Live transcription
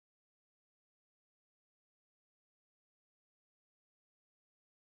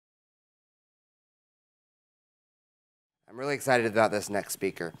I'm really excited about this next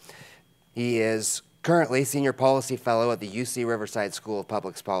speaker. He is currently Senior Policy Fellow at the UC Riverside School of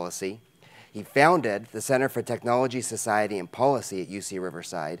Public Policy. He founded the Center for Technology, Society, and Policy at UC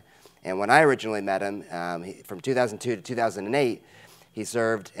Riverside. And when I originally met him, from 2002 to 2008, he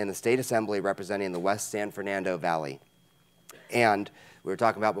served in the State Assembly representing the West San Fernando Valley. And we were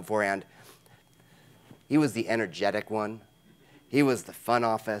talking about beforehand, he was the energetic one. He was the fun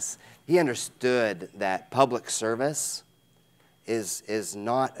office. He understood that public service is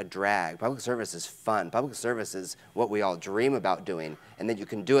not a drag. Public service is fun. Public service is what we all dream about doing, and that you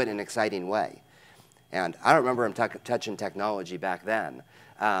can do it in an exciting way. And I don't remember him touching technology back then.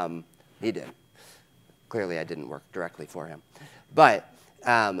 He did. Clearly, I didn't work directly for him. But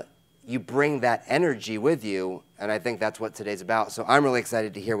you bring that energy with you, and I think that's what today's about. So I'm really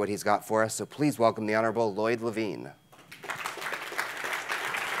excited to hear what he's got for us. So please welcome the Honorable Lloyd Levine.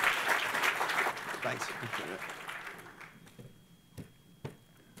 Thanks.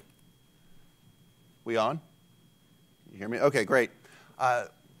 We on? You hear me? Okay, great.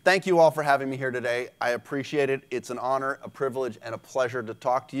 Thank you all for having me here today. I appreciate it. It's an honor, a privilege, and a pleasure to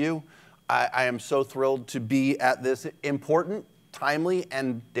talk to you. I am so thrilled to be at this important, timely,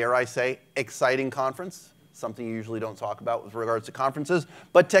 and dare I say, exciting conference. Something you usually don't talk about with regards to conferences,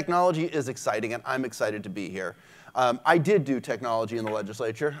 but technology is exciting, and I'm excited to be here. I did do technology in the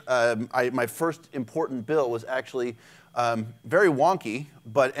legislature. My first important bill was actually very wonky,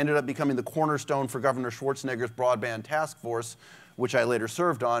 but ended up becoming the cornerstone for Governor Schwarzenegger's broadband task force, which I later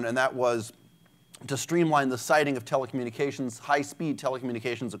served on, and that was to streamline the siting of telecommunications, high-speed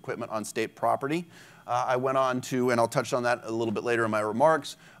telecommunications equipment on state property. I went on to, and I'll touch on that a little bit later in my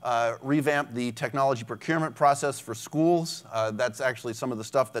remarks, revamp the technology procurement process for schools. That's actually some of the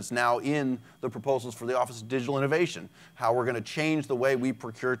stuff that's now in the proposals for the Office of Digital Innovation, how we're going to change the way we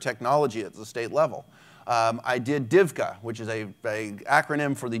procure technology at the state level. I did DIVCA, which is an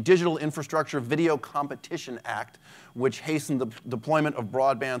acronym for the Digital Infrastructure Video Competition Act, which hastened the deployment of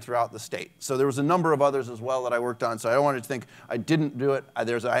broadband throughout the state. So there was a number of others as well that I worked on, so I don't want to think I didn't do it.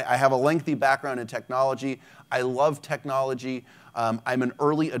 I have a lengthy background in technology. I love technology. I'm an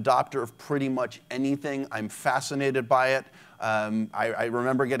early adopter of pretty much anything. I'm fascinated by it. I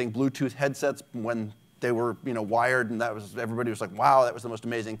remember getting Bluetooth headsets when they were, wired, and everybody was like, wow, that was the most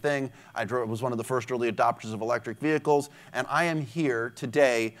amazing thing. I was one of the first early adopters of electric vehicles, and I am here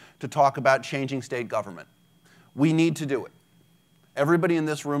today to talk about changing state government. We need to do it. Everybody in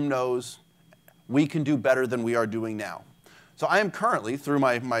this room knows we can do better than we are doing now. So I am currently, through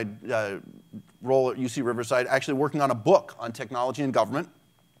my role at UC Riverside, actually working on a book on technology and government.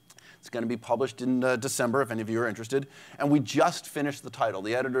 It's going to be published in December, if any of you are interested. And we just finished the title.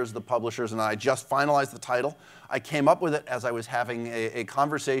 The editors, the publishers, and I just finalized the title. I came up with it as I was having a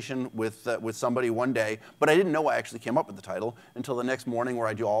conversation with somebody one day, but I didn't know I actually came up with the title until the next morning, where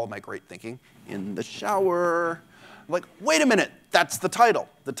I do all of my great thinking in the shower. I'm like, wait a minute, that's the title.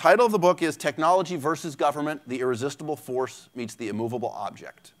 The title of the book is Technology versus Government, the Irresistible Force Meets the Immovable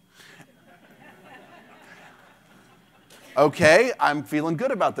Object. Okay, I'm feeling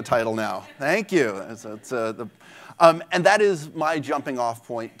good about the title now. Thank you. And that is my jumping off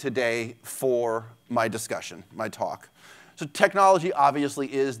point today for my discussion, my talk. So technology obviously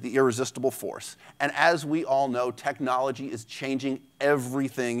is the irresistible force. And as we all know, technology is changing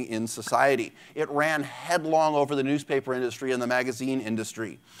everything in society. It ran headlong over the newspaper industry and the magazine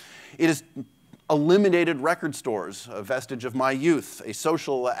industry. It has eliminated record stores, a vestige of my youth, a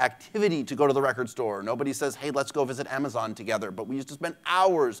social activity to go to the record store. Nobody says, hey, let's go visit Amazon together, but we used to spend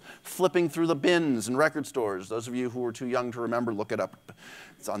hours flipping through the bins in record stores. Those of you who are too young to remember, look it up.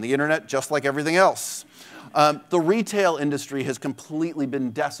 It's on the internet just like everything else. The retail industry has completely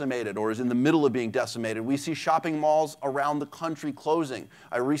been decimated, or is in the middle of being decimated. We see shopping malls around the country closing.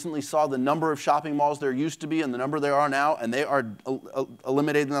 I recently saw the number of shopping malls there used to be and the number there are now, and they are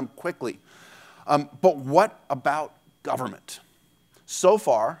eliminating them quickly. But what about government? So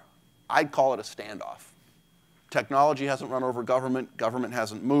far, I'd call it a standoff. Technology hasn't run over government. Government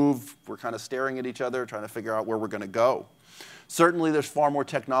hasn't moved. We're kind of staring at each other, trying to figure out where we're going to go. Certainly, there's far more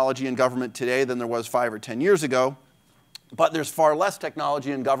technology in government today than there was 5 or 10 years ago. But there's far less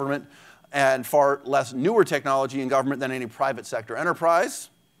technology in government and far less newer technology in government than any private sector enterprise.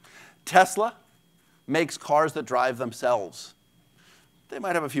 Tesla makes cars that drive themselves. They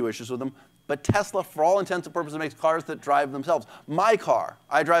might have a few issues with them. But Tesla, for all intents and purposes, makes cars that drive themselves. My car,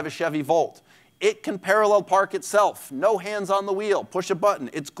 I drive a Chevy Volt. It can parallel park itself. No hands on the wheel. Push a button.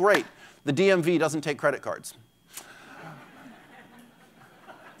 It's great. The DMV doesn't take credit cards.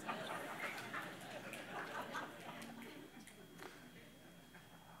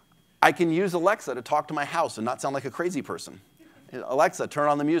 I can use Alexa to talk to my house and not sound like a crazy person. Alexa, turn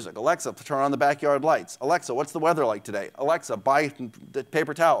on the music. Alexa, turn on the backyard lights. Alexa, what's the weather like today? Alexa, buy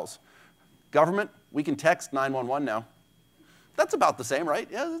paper towels. Government, we can text 911 now. That's about the same, right?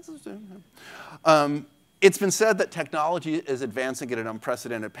 Yeah, that's the same. It's been said that technology is advancing at an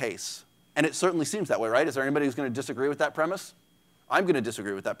unprecedented pace. And it certainly seems that way, right? Is there anybody who's going to disagree with that premise? I'm going to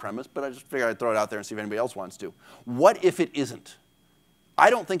disagree with that premise, but I just figured I'd throw it out there and see if anybody else wants to. What if it isn't? I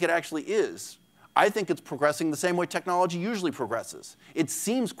don't think it actually is. I think it's progressing the same way technology usually progresses. It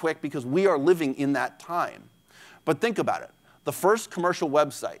seems quick because we are living in that time. But think about it. The first commercial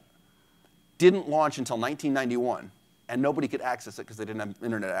website didn't launch until 1991, and nobody could access it because they didn't have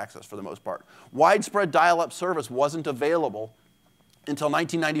internet access for the most part. Widespread dial-up service wasn't available until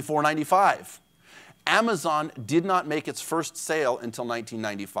 1994-95. Amazon did not make its first sale until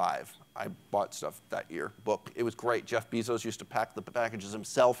 1995. I bought stuff that year, book. It was great. Jeff Bezos used to pack the packages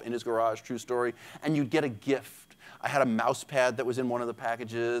himself in his garage, true story, and you'd get a gift. I had a mouse pad that was in one of the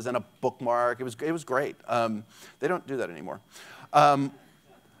packages and a bookmark. It was great. They don't do that anymore.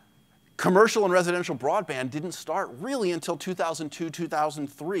 Commercial and residential broadband didn't start really until 2002,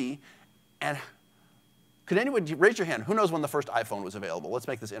 2003. And could anyone raise your hand? Who knows when the first iPhone was available? Let's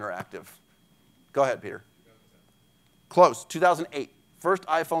make this interactive. Go ahead, Peter. 2007. Close, 2008. First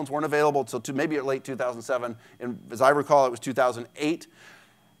iPhones weren't available until maybe late 2007. And as I recall, it was 2008.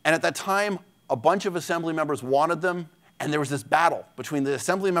 And at that time, a bunch of assembly members wanted them. And there was this battle between the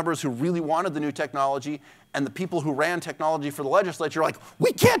assembly members who really wanted the new technology and the people who ran technology for the legislature, like,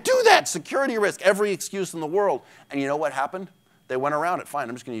 we can't do that, security risk, every excuse in the world. And you know what happened? They went around it. Fine,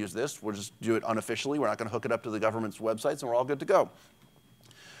 I'm just going to use this. We'll just do it unofficially. We're not going to hook it up to the government's websites, and we're all good to go.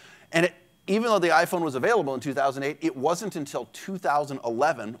 And even though the iPhone was available in 2008, it wasn't until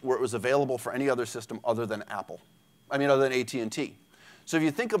 2011 where it was available for any other system other than Apple. I mean, other than AT&T. So if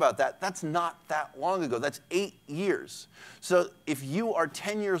you think about that, that's not that long ago. That's 8 years. So if you are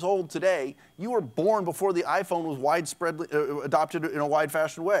 10 years old today, you were born before the iPhone was widespread, adopted in a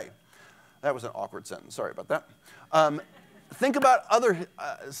wide-fashioned way. That was an awkward sentence. Sorry about that. Think about other,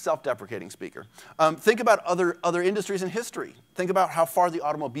 self-deprecating speaker. Think about other industries in history. Think about how far the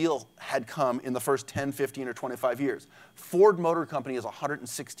automobile had come in the first 10, 15, or 25 years. Ford Motor Company is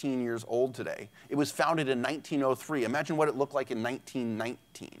 116 years old today. It was founded in 1903. Imagine what it looked like in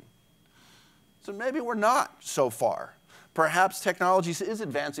 1919. So maybe we're not so far. Perhaps technology is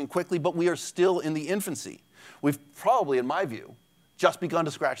advancing quickly, but we are still in the infancy. We've probably, in my view, just begun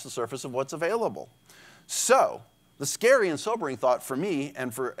to scratch the surface of what's available. So the scary and sobering thought for me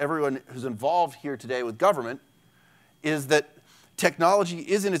and for everyone who's involved here today with government is that technology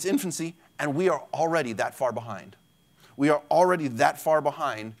is in its infancy and we are already that far behind. We are already that far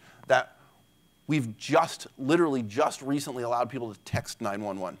behind that we've literally just recently allowed people to text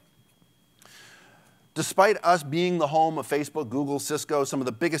 911. Despite us being the home of Facebook, Google, Cisco, some of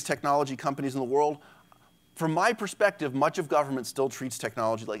the biggest technology companies in the world, from my perspective, much of government still treats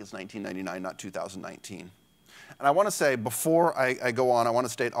technology like it's 1999, not 2019. And I want to say, before I go on, I want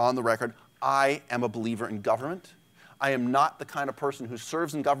to state on the record, I am a believer in government. I am not the kind of person who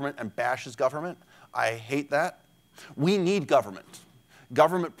serves in government and bashes government. I hate that. We need government.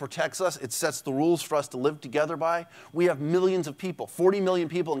 Government protects us. It sets the rules for us to live together by. We have millions of people, 40 million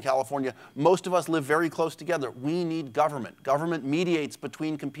people in California. Most of us live very close together. We need government. Government mediates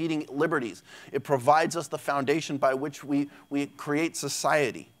between competing liberties. It provides us the foundation by which we create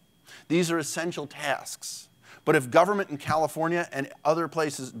society. These are essential tasks. But if government in California and other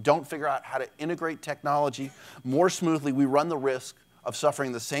places don't figure out how to integrate technology more smoothly, we run the risk of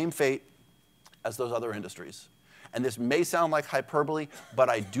suffering the same fate as those other industries. And this may sound like hyperbole, but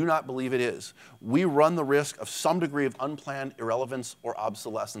I do not believe it is. We run the risk of some degree of unplanned irrelevance or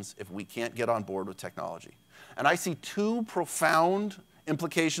obsolescence if we can't get on board with technology. And I see two profound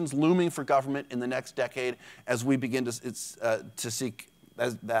implications looming for government in the next decade as we begin as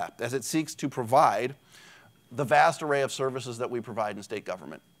it seeks to provide the vast array of services that we provide in state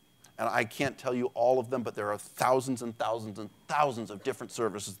government. And I can't tell you all of them, but there are thousands and thousands and thousands of different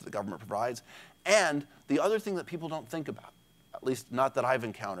services that the government provides. And the other thing that people don't think about, at least not that I've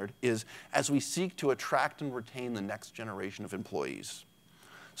encountered, is as we seek to attract and retain the next generation of employees.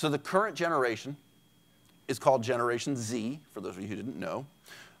 So the current generation is called Generation Z, for those of you who didn't know.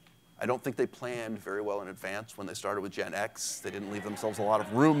 I don't think they planned very well in advance when they started with Gen X. They didn't leave themselves a lot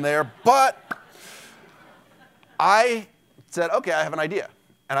of room there, but I said, okay, I have an idea.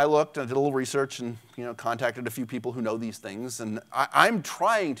 And I looked and I did a little research and contacted a few people who know these things. And I'm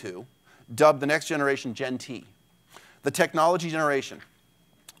trying to dub the next generation Gen T, the technology generation.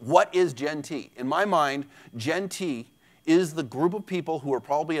 What is Gen T? In my mind, Gen T is the group of people who are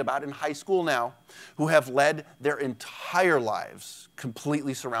probably about in high school now, who have led their entire lives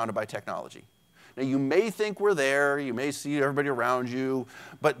completely surrounded by technology. Now, you may think we're there, you may see everybody around you,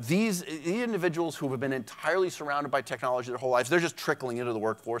 but these individuals who have been entirely surrounded by technology their whole lives, they're just trickling into the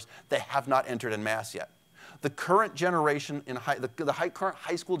workforce. They have not entered en masse yet. The current generation, current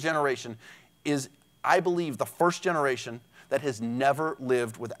high school generation is, I believe, the first generation that has never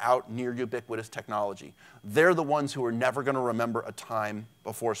lived without near ubiquitous technology. They're the ones who are never going to remember a time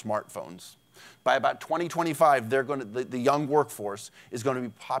before smartphones. By about 2025, the young workforce is going to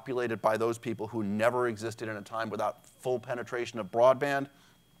be populated by those people who never existed in a time without full penetration of broadband,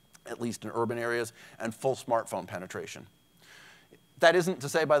 at least in urban areas, and full smartphone penetration. That isn't to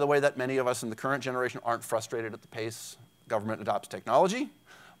say, by the way, that many of us in the current generation aren't frustrated at the pace government adopts technology.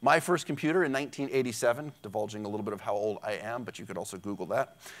 My first computer in 1987, divulging a little bit of how old I am, but you could also Google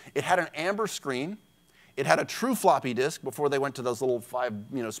that. It had an amber screen. It had a true floppy disk before they went to those little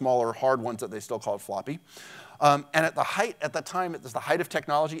smaller hard ones that they still called floppy. And at the time, it was the height of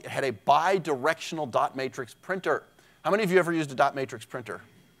technology, it had a bi-directional dot matrix printer. How many of you ever used a dot matrix printer?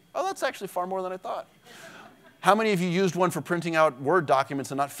 Oh, that's actually far more than I thought. How many of you used one for printing out Word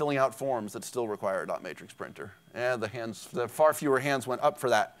documents and not filling out forms that still require a dot matrix printer? And the far fewer hands went up for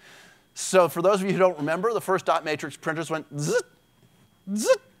that. So for those of you who don't remember, the first dot matrix printers went zit,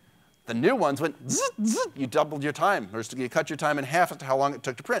 zit. The new ones went zit, zit. You doubled your time, or you cut your time in half as to how long it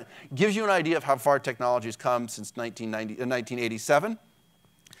took to print. Gives you an idea of how far technology has come since 1987.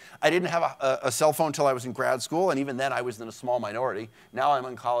 I didn't have a cell phone until I was in grad school, and even then I was in a small minority. Now I'm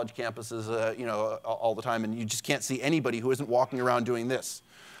on college campuses all the time, and you just can't see anybody who isn't walking around doing this.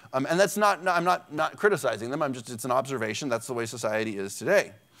 And that's I'm not criticizing them. It's an observation. That's the way society is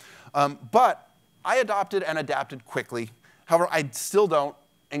today. But I adopted and adapted quickly. However, I still don't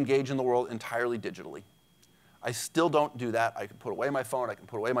engage in the world entirely digitally. I still don't do that. I can put away my phone. I can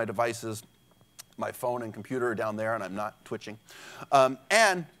put away my devices. My phone and computer are down there, and I'm not twitching.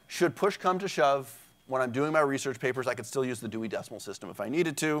 And should push come to shove, when I'm doing my research papers, I could still use the Dewey Decimal System if I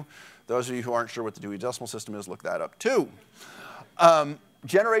needed to. Those of you who aren't sure what the Dewey Decimal System is, look that up too.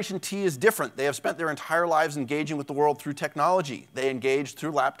 Generation T is different. They have spent their entire lives engaging with the world through technology. They engage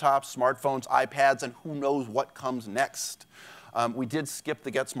through laptops, smartphones, iPads, and who knows what comes next. We did skip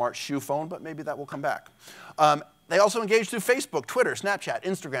the Get Smart shoe phone, but maybe that will come back. They also engage through Facebook, Twitter, Snapchat,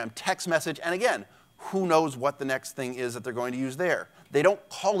 Instagram, text message, and again, who knows what the next thing is that they're going to use there. They don't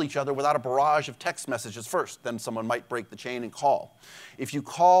call each other without a barrage of text messages first. Then someone might break the chain and call. If you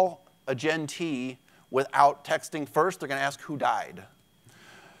call a Gen T without texting first, they're going to ask who died.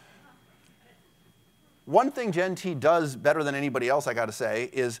 One thing Gen T does better than anybody else, I got to say,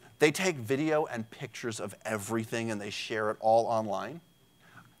 is they take video and pictures of everything and they share it all online.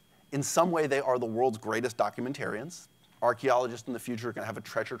 In some way, they are the world's greatest documentarians. Archaeologists in the future are going to have a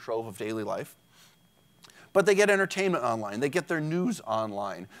treasure trove of daily life. But they get entertainment online. They get their news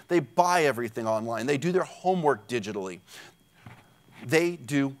online. They buy everything online. They do their homework digitally. They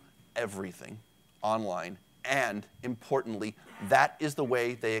do everything online. And importantly, that is the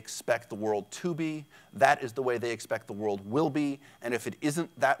way they expect the world to be. That is the way they expect the world will be. And if it isn't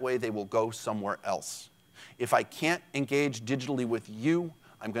that way, they will go somewhere else. If I can't engage digitally with you,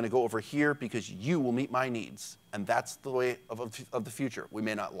 I'm going to go over here because you will meet my needs. And that's the way of the future. We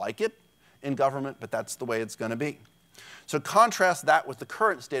may not like it in government, but that's the way it's going to be. So contrast that with the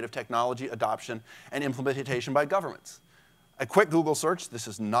current state of technology adoption and implementation by governments. A quick Google search, this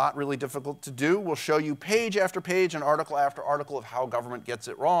is not really difficult to do, will show you page after page and article after article of how government gets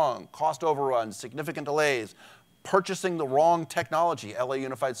it wrong. Cost overruns, significant delays, purchasing the wrong technology. LA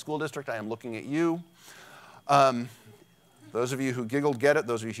Unified School District, I am looking at you. Those of you who giggled get it.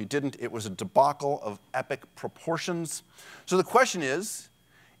 Those of you who didn't, it was a debacle of epic proportions. So the question is,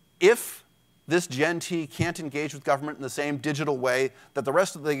 if this Gen T can't engage with government in the same digital way that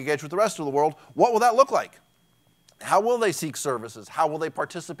they engage with the rest of the world, what will that look like? How will they seek services? How will they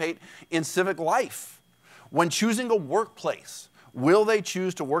participate in civic life? When choosing a workplace, will they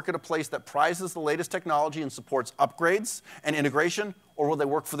choose to work at a place that prizes the latest technology and supports upgrades and integration, or will they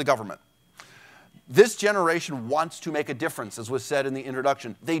work for the government? This generation wants to make a difference, as was said in the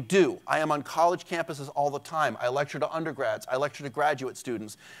introduction. They do. I am on college campuses all the time. I lecture to undergrads. I lecture to graduate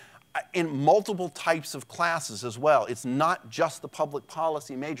students in multiple types of classes as well. It's not just the public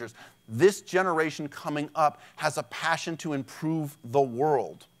policy majors. This generation coming up has a passion to improve the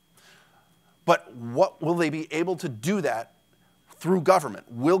world. But what will they be able to do that through government?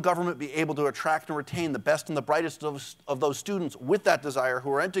 Will government be able to attract and retain the best and the brightest of those students with that desire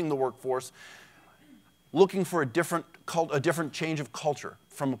who are entering the workforce, looking for a different change of culture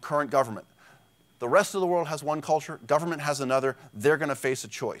from current government? The rest of the world has one culture, government has another, they're going to face a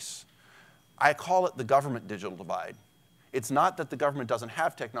choice. I call it the government digital divide. It's not that the government doesn't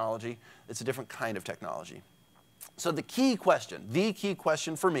have technology, it's a different kind of technology. So the key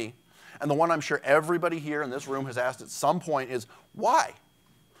question for me, and the one I'm sure everybody here in this room has asked at some point is, why?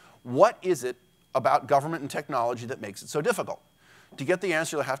 What is it about government and technology that makes it so difficult? To get the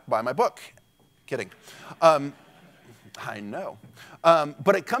answer, you'll have to buy my book. Kidding. I know.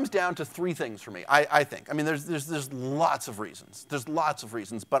 But it comes down to three things for me, I think. I mean, there's lots of reasons. There's lots of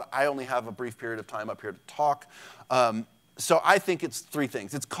reasons, but I only have a brief period of time up here to talk. So I think it's three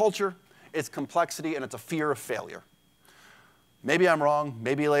things. It's culture, it's complexity, and it's a fear of failure. Maybe I'm wrong.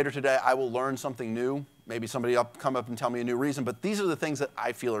 Maybe later today I will learn something new. Maybe somebody will come up and tell me a new reason, but these are the things that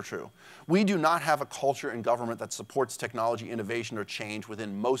I feel are true. We do not have a culture in government that supports technology innovation or change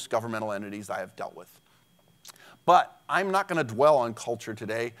within most governmental entities I have dealt with. But I'm not going to dwell on culture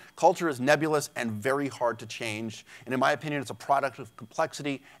today. Culture is nebulous and very hard to change. And in my opinion, it's a product of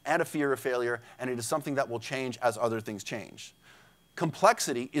complexity and a fear of failure, and it is something that will change as other things change.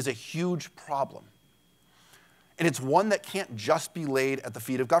 Complexity is a huge problem. And it's one that can't just be laid at the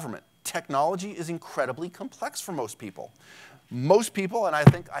feet of government. Technology is incredibly complex for most people. Most people, and I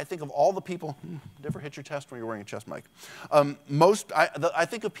think of all the people, never hit your chest when you're wearing a chest mic. I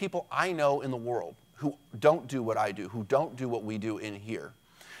think of people I know in the world who don't do what I do, who don't do what we do in here.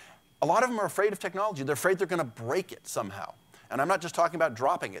 A lot of them are afraid of technology. They're afraid they're going to break it somehow. And I'm not just talking about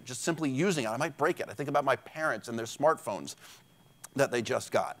dropping it, just simply using it. I might break it. I think about my parents and their smartphones that they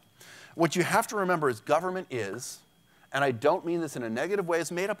just got. What you have to remember is government is, and I don't mean this in a negative way,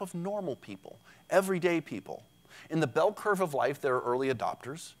 is made up of normal people, everyday people. In the bell curve of life, there are early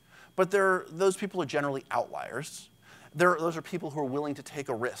adopters, but those people are generally outliers. Those are people who are willing to take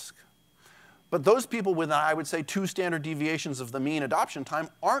a risk. But those people with, I would say, 2 standard deviations of the mean adoption time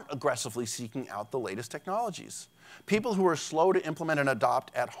aren't aggressively seeking out the latest technologies. People who are slow to implement and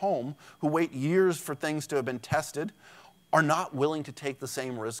adopt at home, who wait years for things to have been tested, are not willing to take the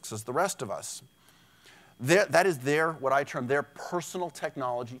same risks as the rest of us. That is what I term their personal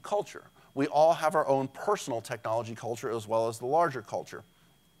technology culture. We all have our own personal technology culture as well as the larger culture.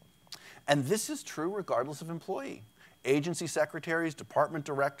 And this is true regardless of employee. Agency secretaries, department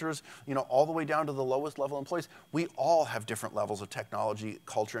directors, all the way down to the lowest level employees, we all have different levels of technology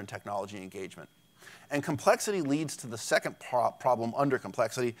culture and technology engagement. And complexity leads to the second problem under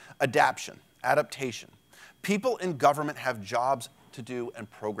complexity, adaptation. People in government have jobs to do and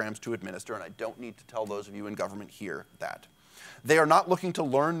programs to administer, and I don't need to tell those of you in government here that. They are not looking to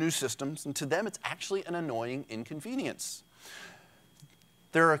learn new systems, and to them it's actually an annoying inconvenience.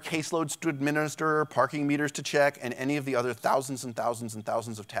 There are caseloads to administer, parking meters to check, and any of the other thousands and thousands and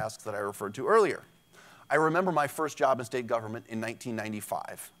thousands of tasks that I referred to earlier. I remember my first job in state government in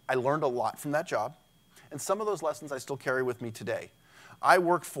 1995. I learned a lot from that job, and some of those lessons I still carry with me today. I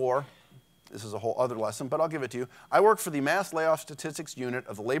worked for, this is a whole other lesson, but I'll give it to you. I worked for the Mass Layoff Statistics Unit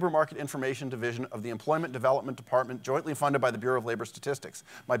of the Labor Market Information Division of the Employment Development Department, jointly funded by the Bureau of Labor Statistics.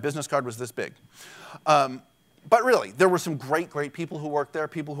 My business card was this big. But really, there were some great people who worked there,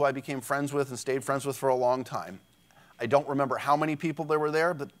 people who I became friends with and stayed friends with for a long time. I don't remember how many people there were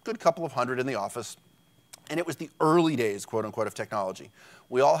there, but a good couple of hundred in the office. And it was the early days, quote unquote, of technology.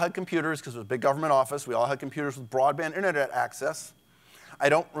 We all had computers because it was a big government office. We all had computers with broadband internet access. I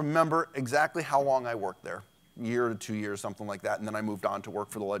don't remember exactly how long I worked there, a year to 2 years, something like that, and then I moved on to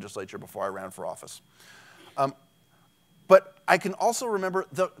work for the legislature before I ran for office. But I can also remember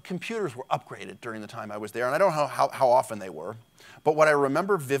the computers were upgraded during the time I was there, and I don't know how often they were, but what I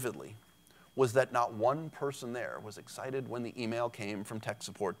remember vividly was that not one person there was excited when the email came from tech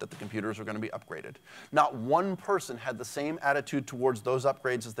support that the computers were going to be upgraded. Not one person had the same attitude towards those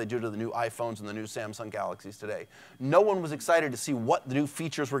upgrades as they do to the new iPhones and the new Samsung Galaxies today. No one was excited to see what the new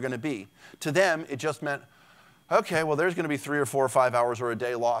features were going to be. To them, it just meant, okay, well, there's going to be 3 or 4 or 5 hours or a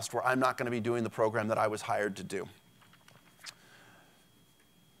day lost where I'm not going to be doing the program that I was hired to do.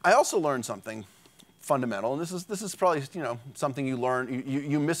 I also learned something fundamental, and this is probably something you learn,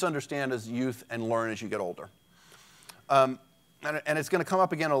 you misunderstand as youth and learn as you get older. And it's going to come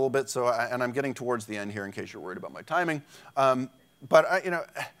up again a little bit, and I'm getting towards the end here in case you're worried about my timing. But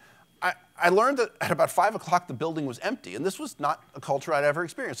I learned that at about 5 o'clock the building was empty, and this was not a culture I'd ever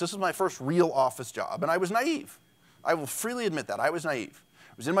experienced. This was my first real office job, and I was naive. I will freely admit that. I was naive.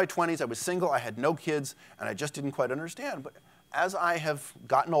 I was in my 20s, I was single, I had no kids, and I just didn't quite understand. But as I have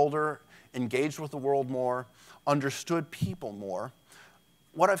gotten older, engaged with the world more, understood people more,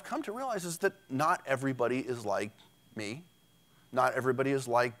 what I've come to realize is that not everybody is like me. Not everybody is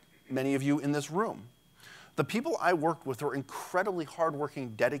like many of you in this room. The people I worked with were incredibly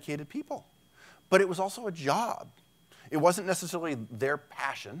hardworking, dedicated people. but it was also a job. It wasn't necessarily their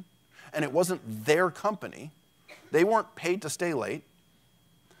passion, and it wasn't their company. They weren't paid to stay late.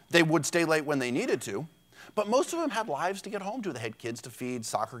 They would stay late when they needed to, but most of them had lives to get home to. They had kids to feed,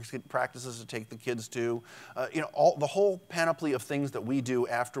 soccer practices to take the kids to, the whole panoply of things that we do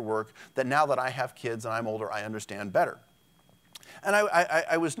after work that now that I have kids and I'm older, I understand better. And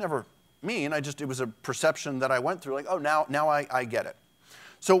I was never mean. It was a perception that I went through, like, oh, now I get it.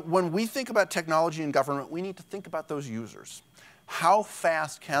 So when we think about technology in government, we need to think about those users. How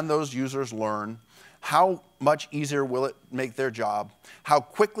fast can those users learn? How much easier will it make their job? How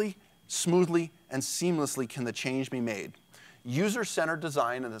quickly, smoothly, and seamlessly can the change be made? User-centered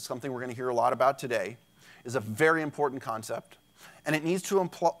design, and it's something we're going to hear a lot about today, is a very important concept. And it needs to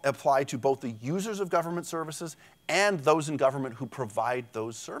apply to both the users of government services and those in government who provide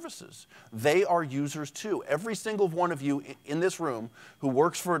those services. They are users too. Every single one of you in this room who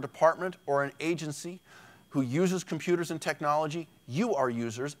works for a department or an agency, who uses computers and technology, you are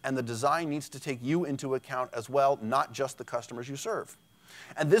users, and the design needs to take you into account as well, not just the customers you serve.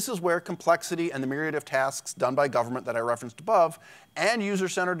 And this is where complexity and the myriad of tasks done by government that I referenced above and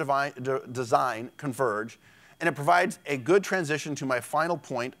user-centered design converge, and it provides a good transition to my final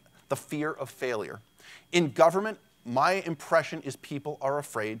point, the fear of failure. In government, my impression is people are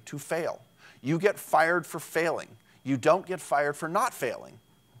afraid to fail. You get fired for failing. You don't get fired for not failing.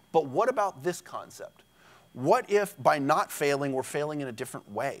 But what about this concept? What if by not failing, we're failing in a different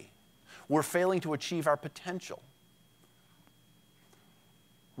way? We're failing to achieve our potential.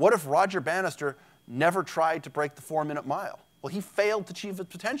 What if Roger Bannister never tried to break the 4-minute mile? Well, he failed to achieve his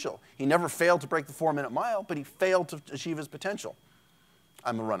potential. He never failed to break the 4-minute mile, but he failed to achieve his potential.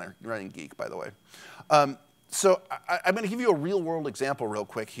 I'm a running geek, by the way. So I'm going to give you a real-world example real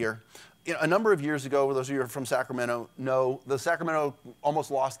quick here. A number of years ago, those of you who are from Sacramento know, the Sacramento almost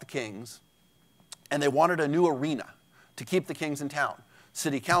lost the Kings, and they wanted a new arena to keep the Kings in town.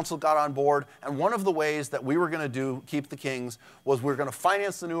 City Council got on board, and one of the ways that we were going to keep the Kings was we were going to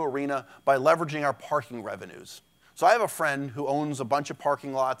finance the new arena by leveraging our parking revenues. So I have a friend who owns a bunch of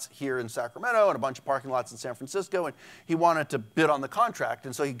parking lots here in Sacramento and a bunch of parking lots in San Francisco, and he wanted to bid on the contract,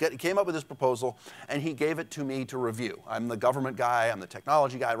 and so he came up with this proposal, and he gave it to me to review. I'm the government guy, I'm the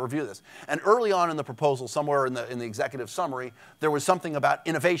technology guy, review this. And early on in the proposal, somewhere in the executive summary, there was something about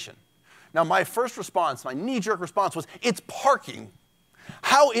innovation. Now, my first response, my knee-jerk response was, it's parking.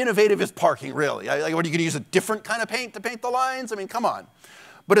 How innovative is parking, really? What, are you going to use a different kind of paint to paint the lines? I mean, come on.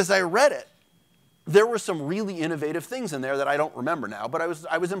 But as I read it, there were some really innovative things in there that I don't remember now, but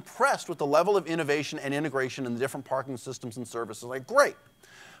I was impressed with the level of innovation and integration in the different parking systems and services. Like, great.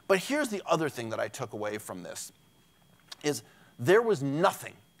 But here's the other thing that I took away from this, is there was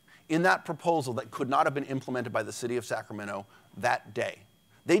nothing in that proposal that could not have been implemented by the city of Sacramento that day.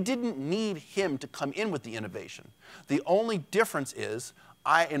 They didn't need him to come in with the innovation. The only difference is,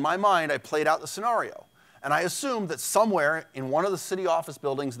 in my mind, I played out the scenario. And I assumed that somewhere in one of the city office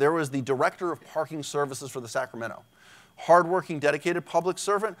buildings, there was the director of parking services for the Sacramento. Hardworking, dedicated public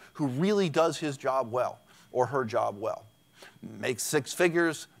servant who really does his job well, or her job well. Makes 6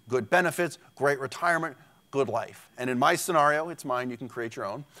 figures, good benefits, great retirement, good life. And in my scenario, it's mine, you can create your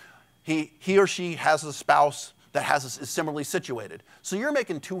own, he or she has a spouse that is similarly situated. So you're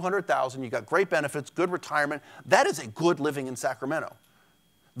making $200,000, you got great benefits, good retirement. That is a good living in Sacramento.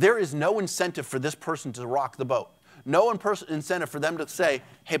 There is no incentive for this person to rock the boat. No incentive for them to say,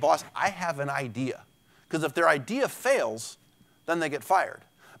 hey boss, I have an idea. Because if their idea fails, then they get fired.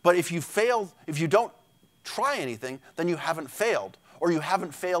 But if you don't try anything, then you haven't failed, or you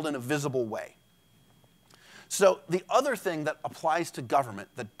haven't failed in a visible way. So the other thing that applies to government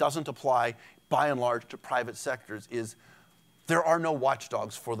that doesn't apply by and large to private sectors is there are no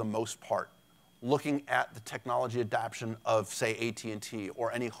watchdogs for the most part looking at the technology adoption of, say, AT&T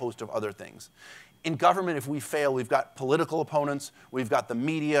or any host of other things. In government, if we fail, we've got political opponents, we've got the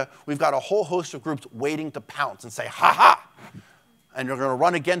media, we've got a whole host of groups waiting to pounce and say, ha-ha, and they're going to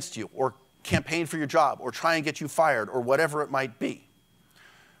run against you or campaign for your job or try and get you fired or whatever it might be.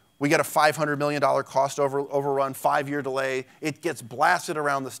 We get a $500 million cost overrun, 5-year delay. It gets blasted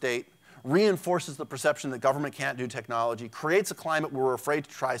around the state, reinforces the perception that government can't do technology, creates a climate where we're afraid to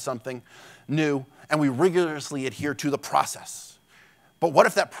try something new, and we rigorously adhere to the process. But what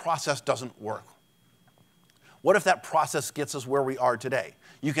if that process doesn't work? What if that process gets us where we are today?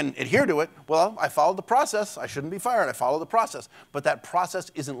 You can adhere to it. Well, I followed the process. I shouldn't be fired. I followed the process. But that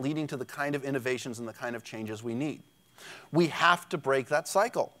process isn't leading to the kind of innovations and the kind of changes we need. We have to break that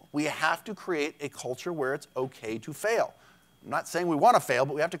cycle. We have to create a culture where it's okay to fail. I'm not saying we want to fail,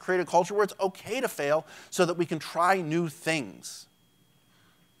 but we have to create a culture where it's okay to fail so that we can try new things.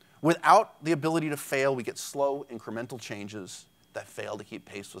 Without the ability to fail, we get slow, incremental changes that fail to keep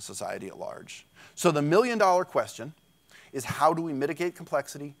pace with society at large. So the million-dollar question is, how do we mitigate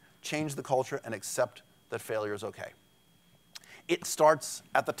complexity, change the culture, and accept that failure is okay? It starts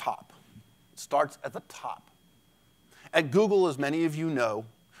at the top. It starts at the top. At Google, as many of you know,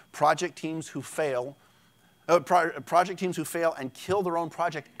 project teams who fail and kill their own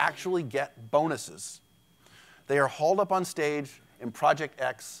project actually get bonuses. They are hauled up on stage in Project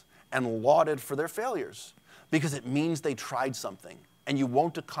X and lauded for their failures because it means they tried something, and you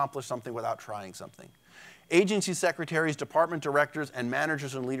won't accomplish something without trying something. Agency secretaries, department directors, and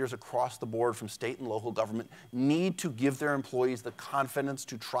managers and leaders across the board from state and local government need to give their employees the confidence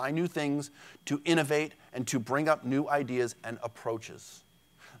to try new things, to innovate, and to bring up new ideas and approaches.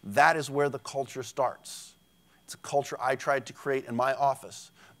 That is where the culture starts. It's a culture I tried to create in my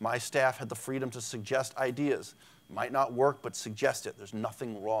office. My staff had the freedom to suggest ideas. Might not work, but suggest it. There's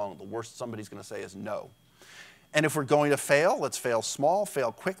nothing wrong. The worst somebody's going to say is no. And if we're going to fail, let's fail small,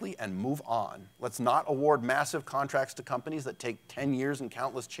 fail quickly, and move on. Let's not award massive contracts to companies that take 10 years and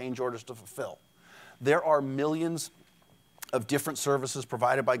countless change orders to fulfill. There are millions of different services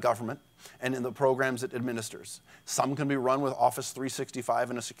provided by government and in the programs it administers. Some can be run with Office 365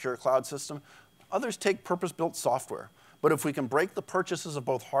 and a secure cloud system. Others take purpose-built software. But if we can break the purchases of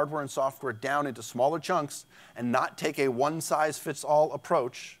both hardware and software down into smaller chunks and not take a one-size-fits-all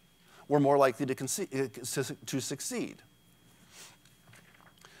approach, we're more likely to succeed.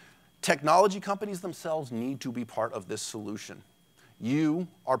 Technology companies themselves need to be part of this solution. You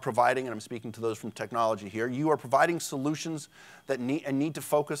are providing, and I'm speaking to those from technology here, you are providing solutions that need to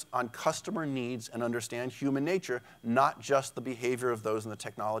focus on customer needs and understand human nature, not just the behavior of those in the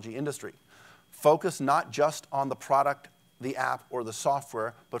technology industry. Focus not just on the product, the app, or the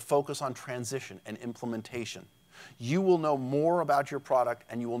software, but focus on transition and implementation. You will know more about your product,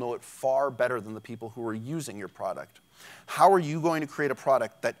 and you will know it far better than the people who are using your product. How are you going to create a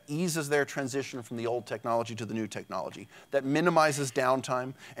product that eases their transition from the old technology to the new technology, that minimizes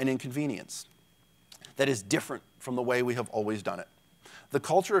downtime and inconvenience, that is different from the way we have always done it? The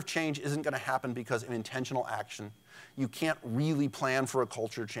culture of change isn't going to happen because of intentional action. You can't really plan for a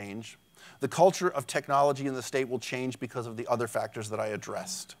culture change. The culture of technology in the state will change because of the other factors that I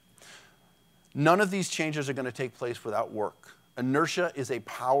addressed. None of these changes are going to take place without work. Inertia is a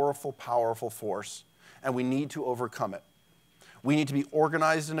powerful, powerful force, and we need to overcome it. We need to be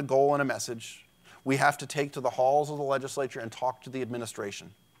organized in a goal and a message. We have to take to the halls of the legislature and talk to the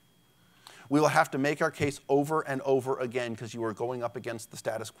administration. We will have to make our case over and over again because you are going up against the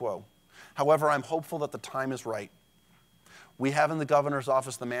status quo. However, I'm hopeful that the time is right. We have in the governor's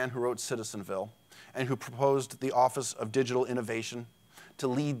office the man who wrote Citizenville and who proposed the Office of Digital Innovation to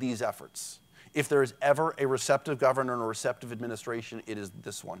lead these efforts. If there is ever a receptive governor and a receptive administration, it is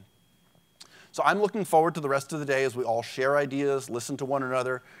this one. So I'm looking forward to the rest of the day as we all share ideas, listen to one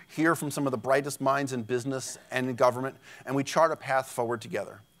another, hear from some of the brightest minds in business and in government, and we chart a path forward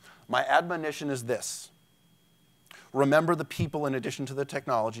together. My admonition is this: remember the people in addition to the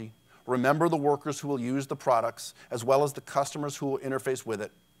technology. Remember the workers who will use the products, as well as the customers who will interface with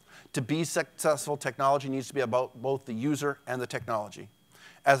it. To be successful, technology needs to be about both the user and the technology.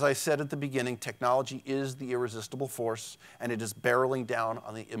 As I said at the beginning, technology is the irresistible force, and it is barreling down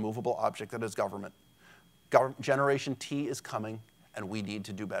on the immovable object that is government. Generation T is coming, and we need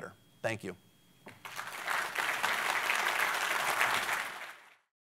to do better. Thank you.